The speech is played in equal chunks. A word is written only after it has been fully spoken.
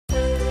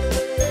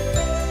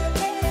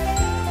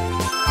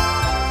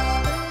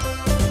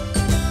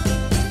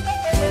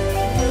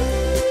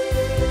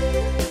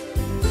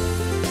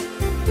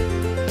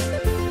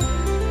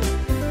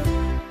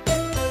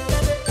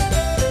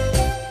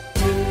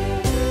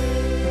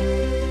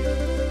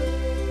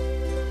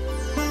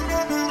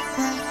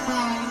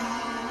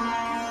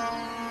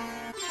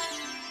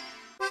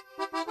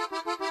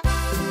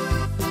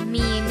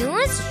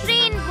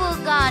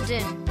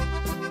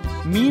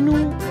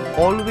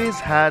always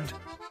had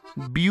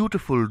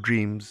beautiful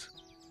dreams.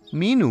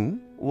 Meenu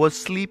was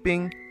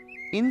sleeping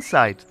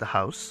inside the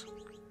house.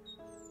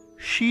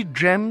 She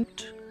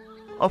dreamt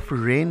of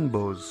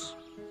rainbows.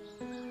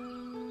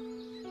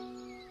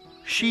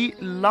 She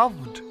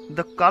loved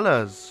the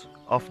colors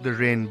of the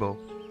rainbow.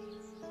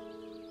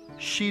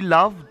 She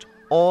loved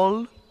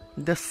all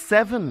the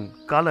 7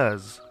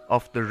 colors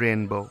of the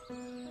rainbow: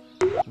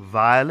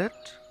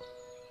 violet,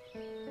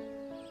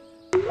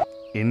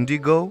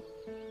 indigo,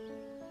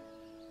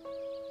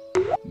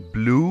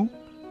 blue,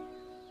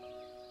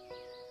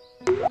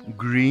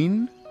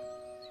 green,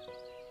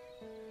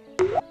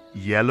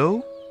 yellow,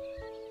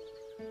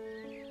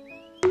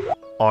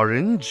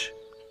 orange,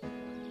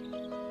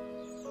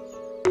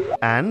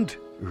 and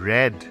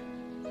red.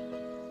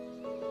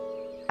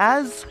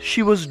 As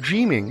she was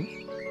dreaming,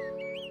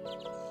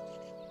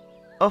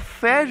 a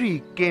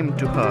fairy came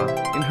to her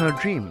in her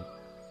dream.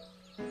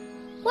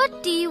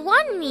 What do you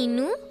want,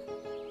 Meenu?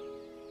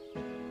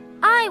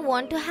 I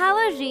want to have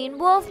a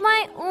rainbow of my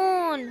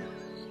own.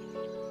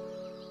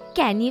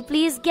 Can you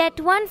please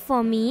get one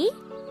for me?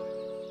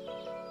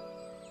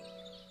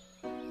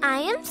 I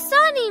am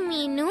sorry,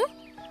 Meenu.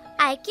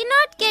 I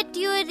cannot get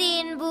you a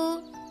rainbow.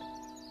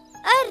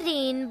 A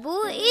rainbow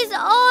is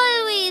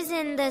always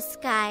in the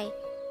sky.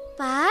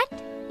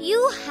 But you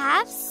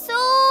have so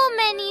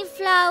many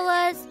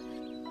flowers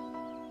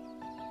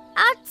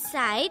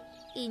outside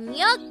in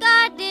your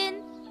garden.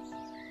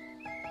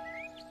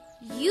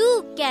 You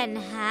can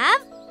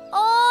have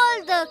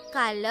all the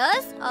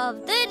colors of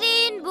the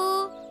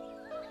rainbow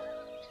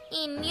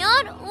in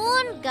your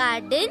own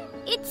garden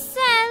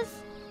itself.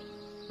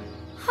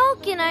 How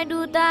can I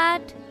do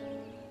that?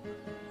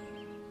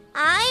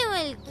 I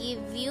will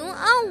give you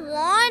a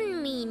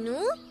wand, Meenu.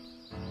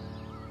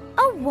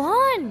 A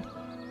wand?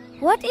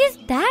 What is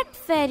that,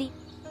 fairy?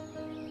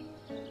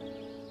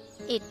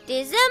 It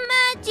is a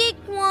magic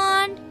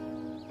wand.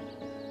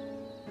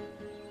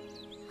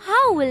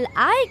 How will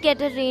I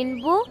get a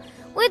rainbow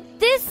with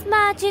this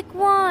magic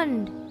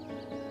wand?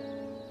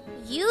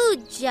 You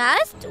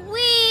just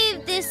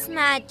wave this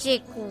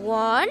magic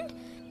wand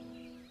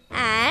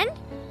and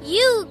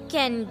you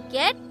can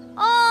get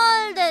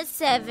all the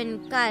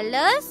 7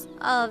 colors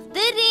of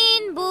the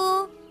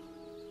rainbow.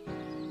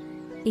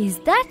 Is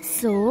that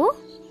so?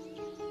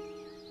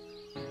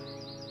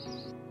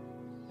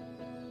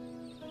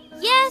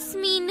 Yes,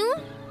 Meenu.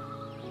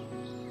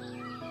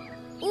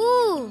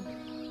 Ooh,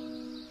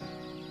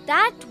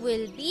 that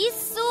will be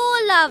so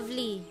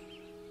lovely.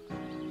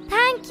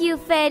 Thank you,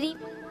 fairy.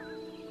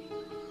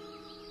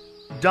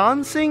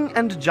 Dancing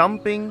and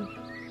jumping,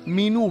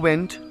 Meenu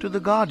went to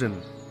the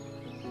garden.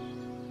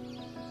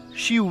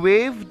 She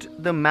waved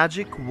the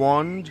magic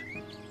wand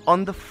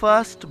on the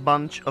first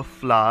bunch of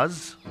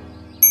flowers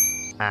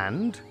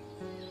and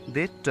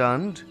they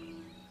turned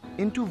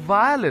into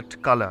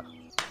violet color.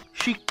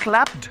 She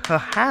clapped her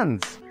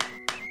hands.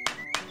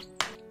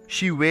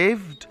 She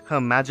waved her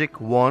magic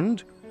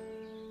wand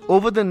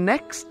over the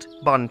next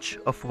bunch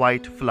of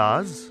white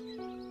flowers.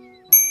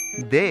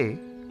 They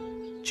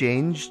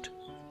changed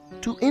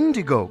to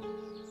indigo.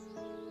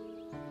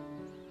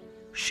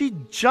 She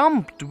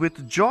jumped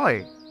with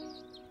joy.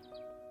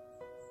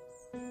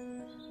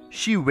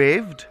 She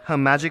waved her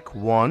magic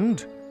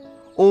wand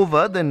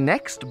over the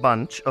next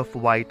bunch of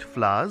white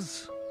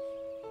flowers.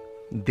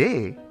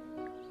 They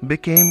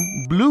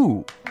became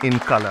blue in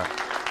color.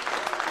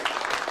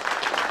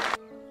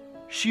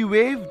 She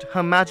waved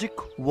her magic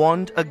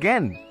wand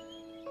again,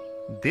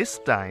 this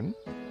time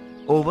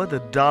over the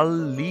dull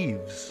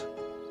leaves.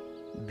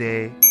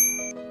 They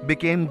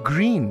became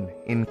green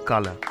in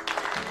color.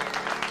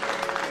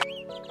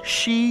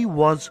 She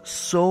was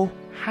so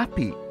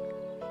happy.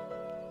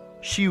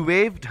 She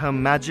waved her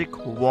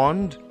magic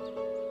wand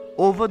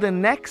over the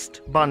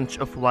next bunch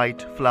of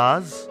white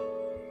flowers.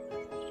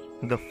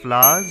 The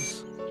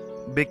flowers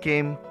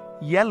became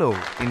yellow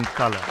in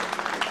color.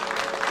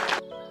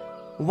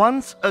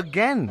 Once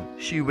again,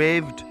 she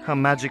waved her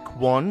magic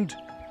wand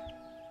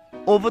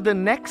over the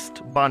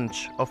next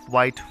bunch of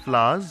white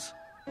flowers,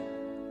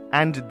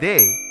 and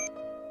they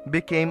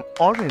became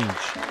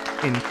orange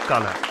in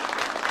color.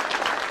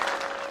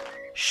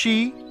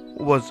 She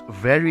was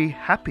very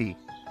happy.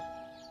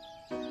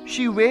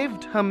 She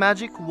waved her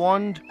magic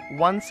wand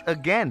once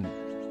again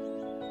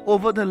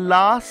over the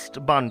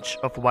last bunch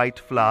of white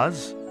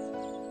flowers,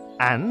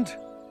 and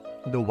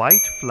the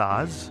white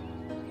flowers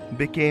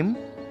became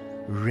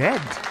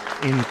red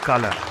in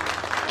color.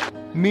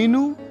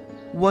 Meenu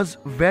was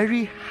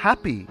very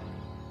happy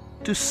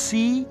to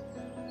see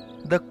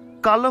the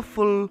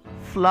colorful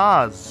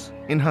flowers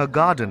in her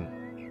garden.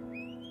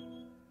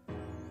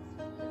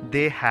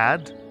 They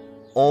had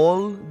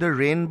all the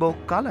rainbow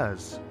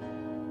colors: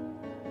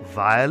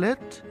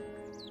 violet,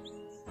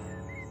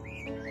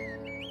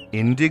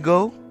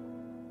 indigo,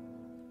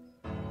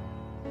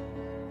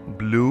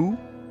 blue,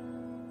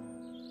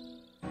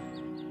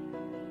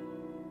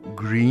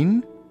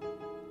 green,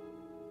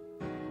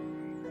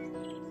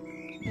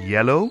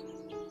 yellow,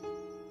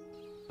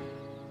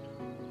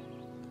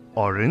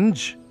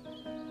 orange,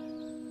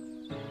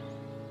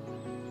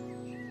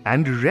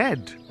 and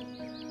red.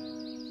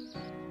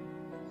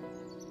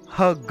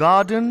 Her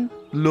garden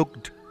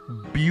looked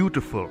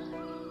beautiful.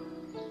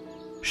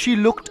 She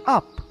looked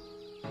up.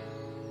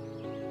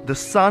 The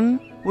sun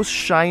was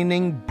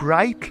shining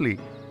brightly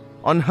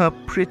on her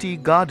pretty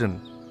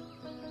garden.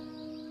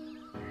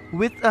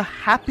 With a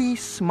happy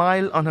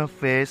smile on her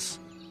face,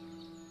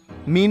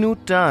 Meenu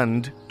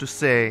turned to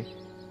say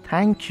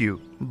thank you,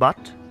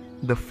 but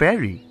the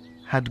fairy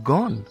had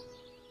gone.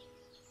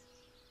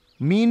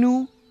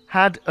 Meenu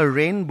had a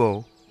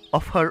rainbow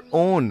of her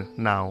own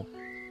now,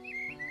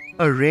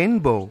 a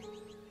rainbow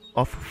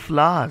of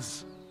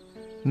flowers.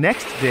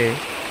 Next day,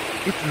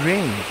 it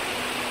rained.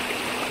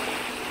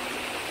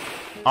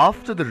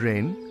 After the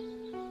rain,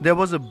 there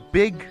was a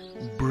big,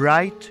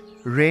 bright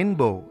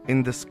rainbow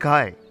in the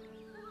sky.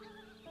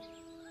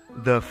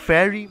 The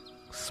fairy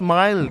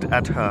smiled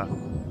at her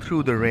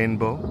through the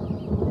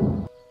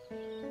rainbow.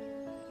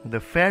 The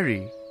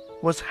fairy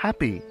was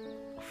happy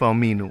for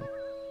Meenu.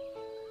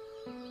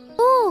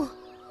 Oh,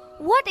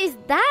 what is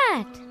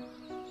that?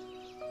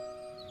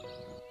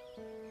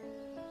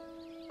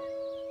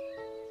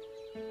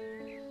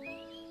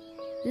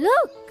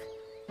 Look,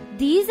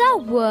 these are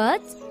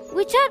words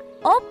which are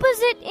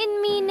opposite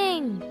in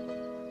meaning.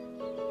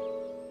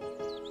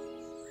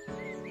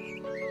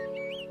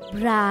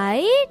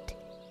 Bright,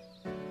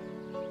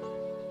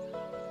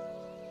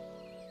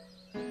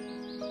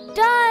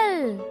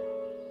 dull,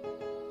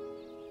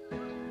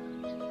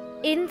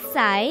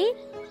 inside,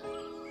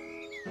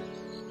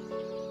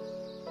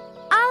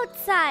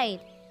 outside.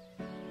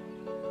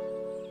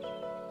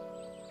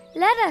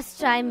 Let us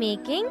try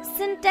making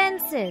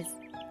sentences.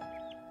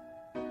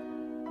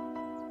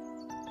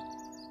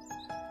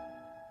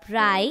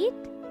 Bright,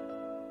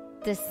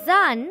 the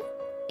sun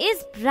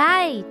is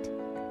bright.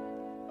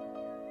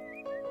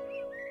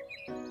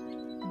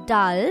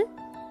 Dull,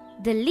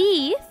 the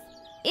leaf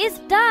is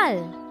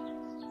dull.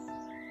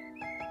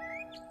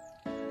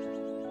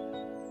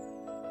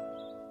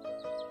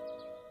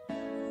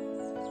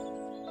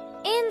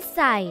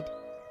 Inside,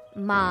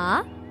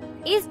 Ma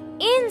is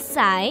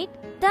inside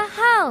the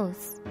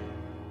house.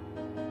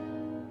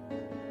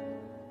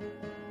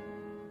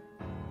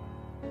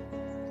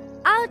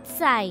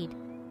 Outside,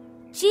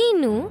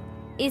 Chinu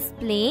is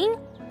playing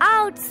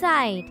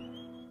outside.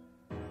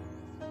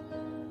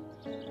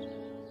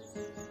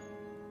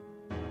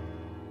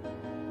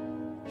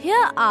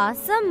 Here are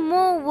some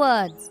more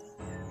words.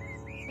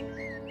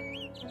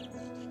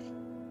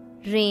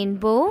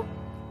 Rainbow,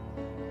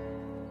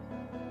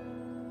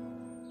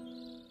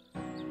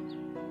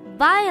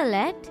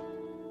 violet,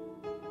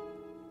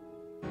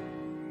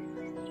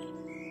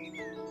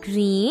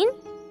 green,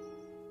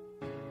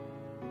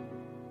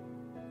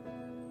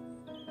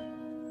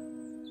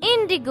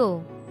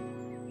 indigo.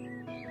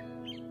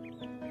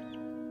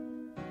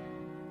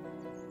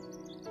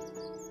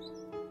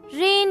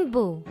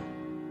 Rainbow.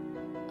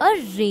 A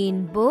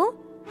rainbow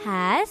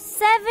has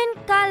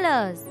 7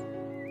 colors.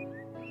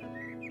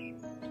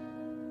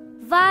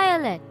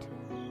 Violet.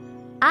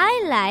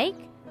 I like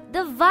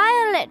the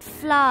violet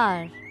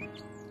flower.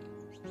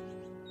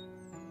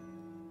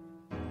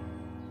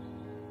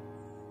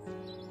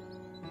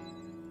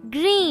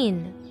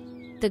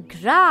 Green. The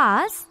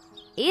grass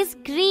is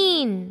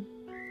green.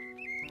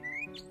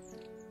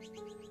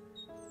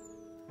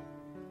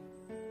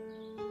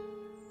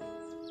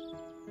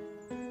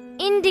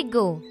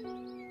 Indigo.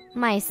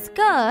 My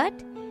skirt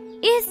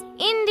is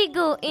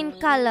indigo in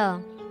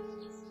color.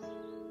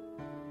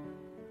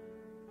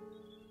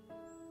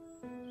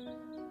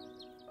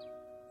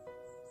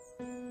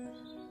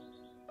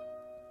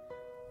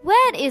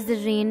 Where is the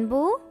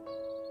rainbow?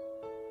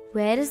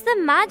 Where is the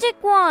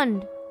magic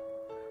wand?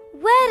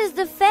 Where is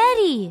the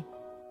fairy?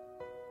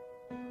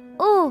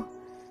 Oh,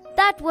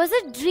 that was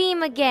a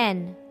dream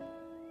again.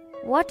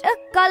 What a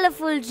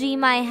colorful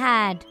dream I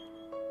had.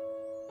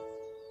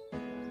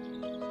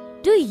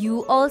 Do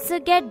you also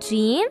get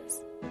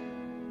dreams?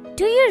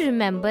 Do you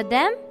remember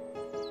them?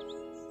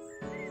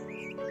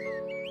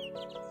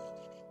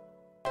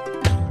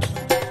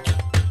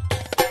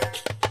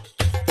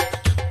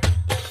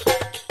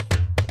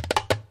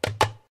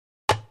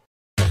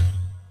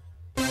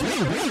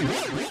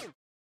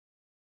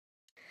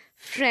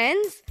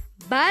 Friends,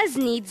 Buzz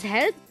needs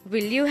help.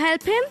 Will you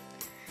help him?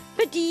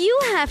 But you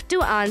have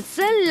to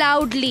answer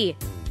loudly.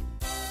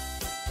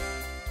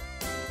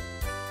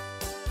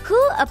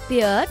 Who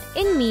appeared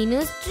in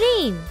Meenu's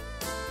dream?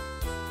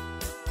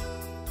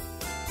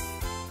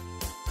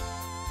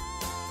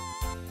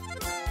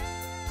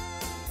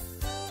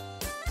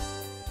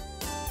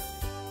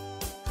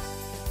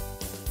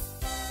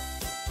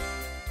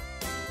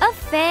 A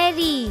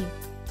fairy.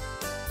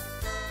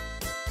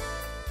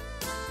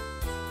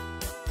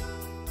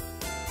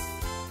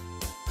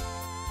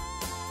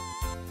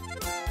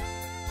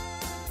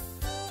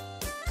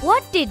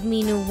 What did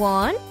Meenu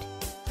want?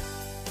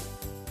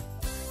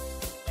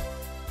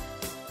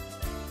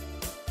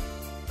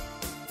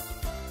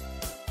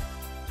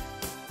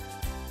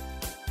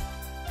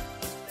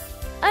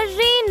 A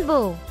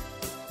rainbow.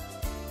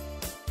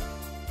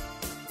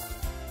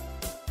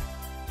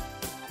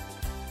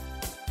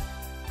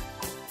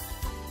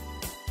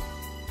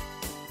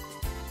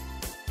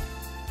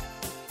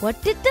 What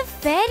did the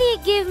fairy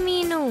give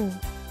Meenu?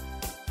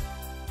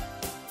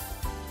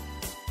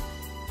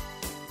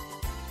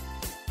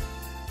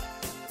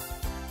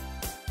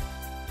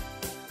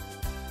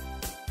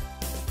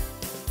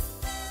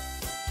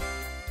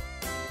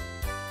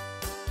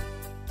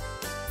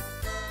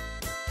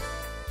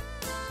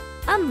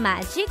 A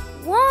magic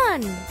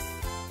wand.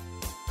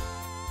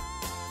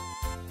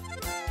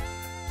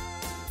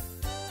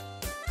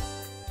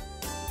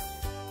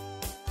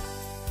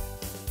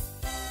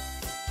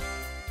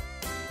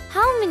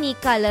 How many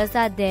colors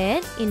are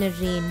there in a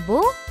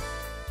rainbow?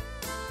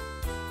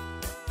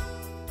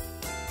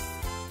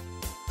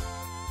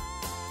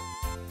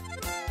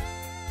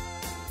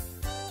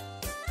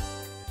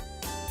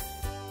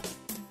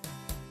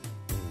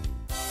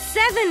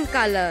 Seven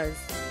colors.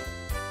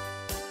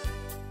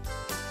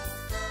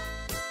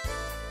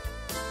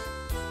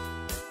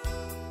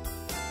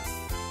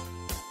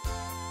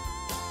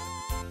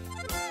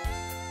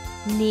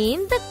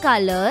 Name the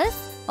colors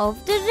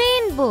of the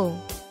rainbow.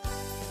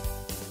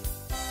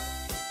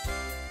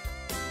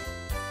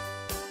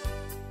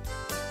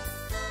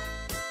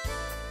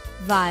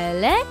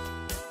 Violet,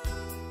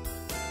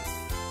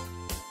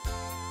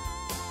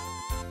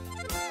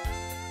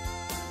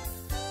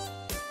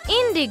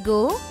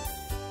 indigo,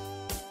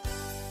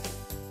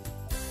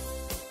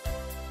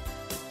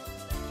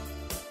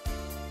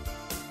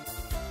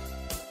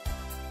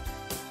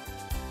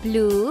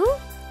 blue,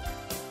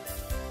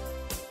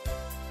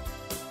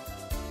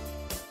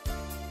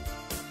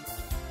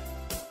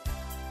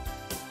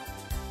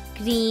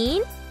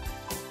 green,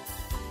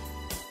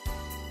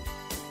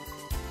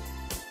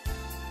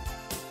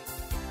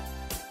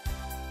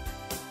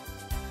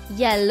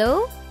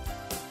 yellow,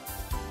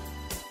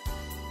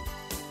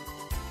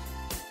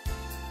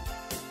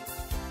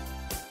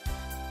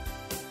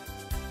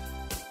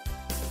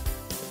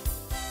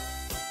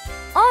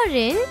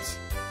 orange,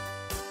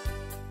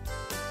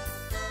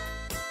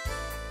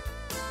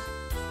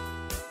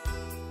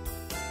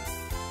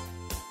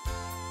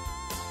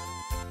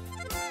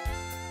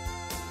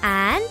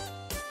 and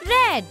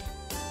red.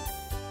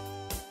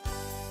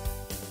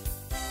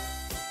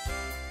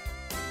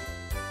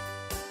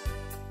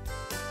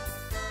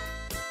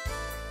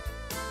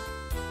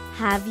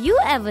 Have you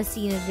ever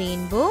seen a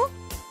rainbow?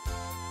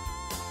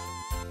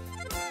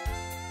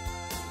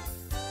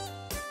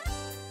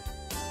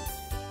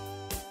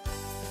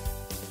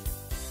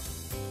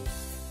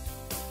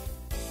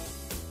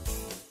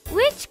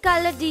 Which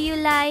color do you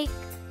like?